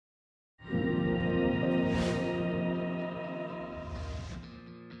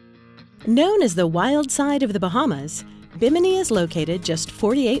Known as the wild side of the Bahamas, Bimini is located just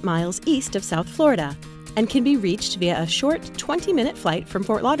 48 miles east of South Florida and can be reached via a short 20-minute flight from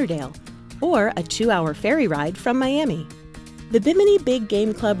Fort Lauderdale or a 2-hour ferry ride from Miami. The Bimini Big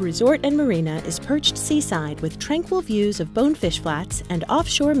Game Club Resort and Marina is perched seaside with tranquil views of bonefish flats and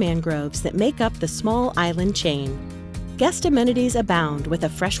offshore mangroves that make up the small island chain. Guest amenities abound with a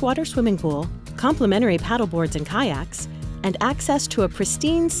freshwater swimming pool, complimentary paddleboards and kayaks, and access to a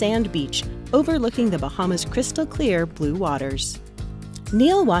pristine sand beach overlooking the Bahamas' crystal-clear blue waters.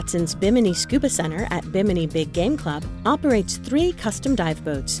 Neil Watson's Bimini Scuba Center at Bimini Big Game Club operates 3 custom dive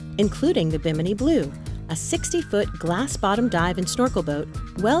boats, including the Bimini Blue, a 60-foot glass-bottom dive and snorkel boat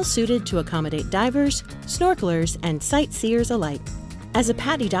well-suited to accommodate divers, snorkelers, and sightseers alike. As a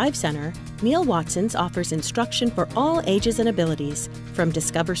PADI dive center, Neil Watson's offers instruction for all ages and abilities, from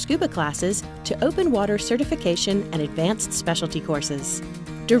Discover Scuba classes to open water certification and advanced specialty courses.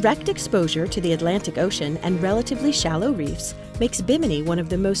 Direct exposure to the Atlantic Ocean and relatively shallow reefs makes Bimini one of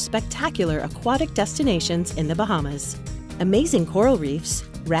the most spectacular aquatic destinations in the Bahamas. Amazing coral reefs,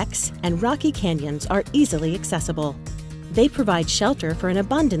 wrecks, and rocky canyons are easily accessible. They provide shelter for an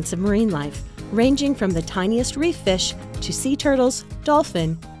abundance of marine life, ranging from the tiniest reef fish to sea turtles,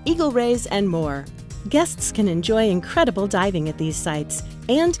 dolphin, eagle rays, and more. Guests can enjoy incredible diving at these sites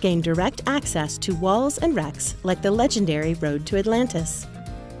and gain direct access to walls and wrecks like the legendary Road to Atlantis.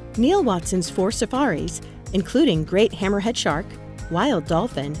 Neil Watson's 4 safaris, including great hammerhead shark, wild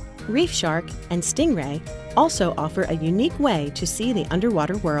dolphin, reef shark, and stingray, also offer a unique way to see the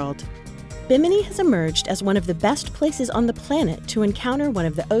underwater world. Bimini has emerged as one of the best places on the planet to encounter one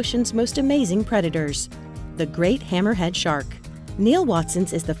of the ocean's most amazing predators, the great hammerhead shark. Neil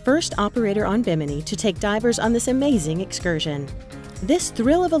Watson's is the first operator on Bimini to take divers on this amazing excursion. This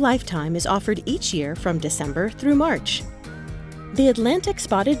thrill of a lifetime is offered each year from December through March. The Atlantic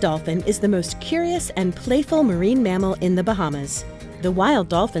spotted dolphin is the most curious and playful marine mammal in the Bahamas. The wild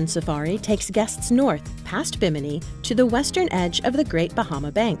dolphin safari takes guests north, past Bimini, to the western edge of the Great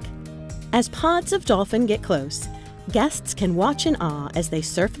Bahama Bank. As pods of dolphin get close, guests can watch in awe as they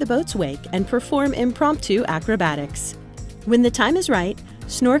surf the boat's wake and perform impromptu acrobatics. When the time is right,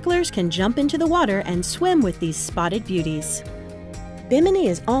 snorkelers can jump into the water and swim with these spotted beauties. Bimini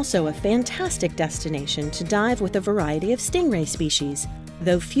is also a fantastic destination to dive with a variety of stingray species,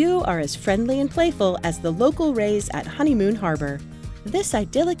 though few are as friendly and playful as the local rays at Honeymoon Harbor. This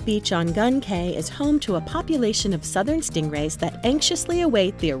idyllic beach on Gun Cay is home to a population of southern stingrays that anxiously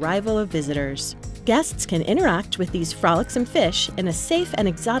await the arrival of visitors. Guests can interact with these frolicsome fish in a safe and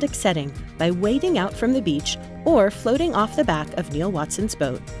exotic setting by wading out from the beach or floating off the back of Neil Watson's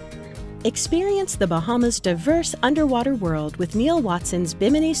boat. Experience the Bahamas' diverse underwater world with Neil Watson's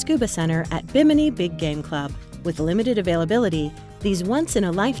Bimini Scuba Center at Bimini Big Game Club. With limited availability, these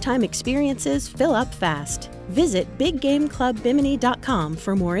once-in-a-lifetime experiences fill up fast. Visit BigGameClubBimini.com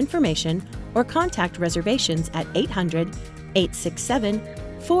for more information or contact reservations at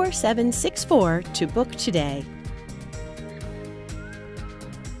 800-867-4764 to book today.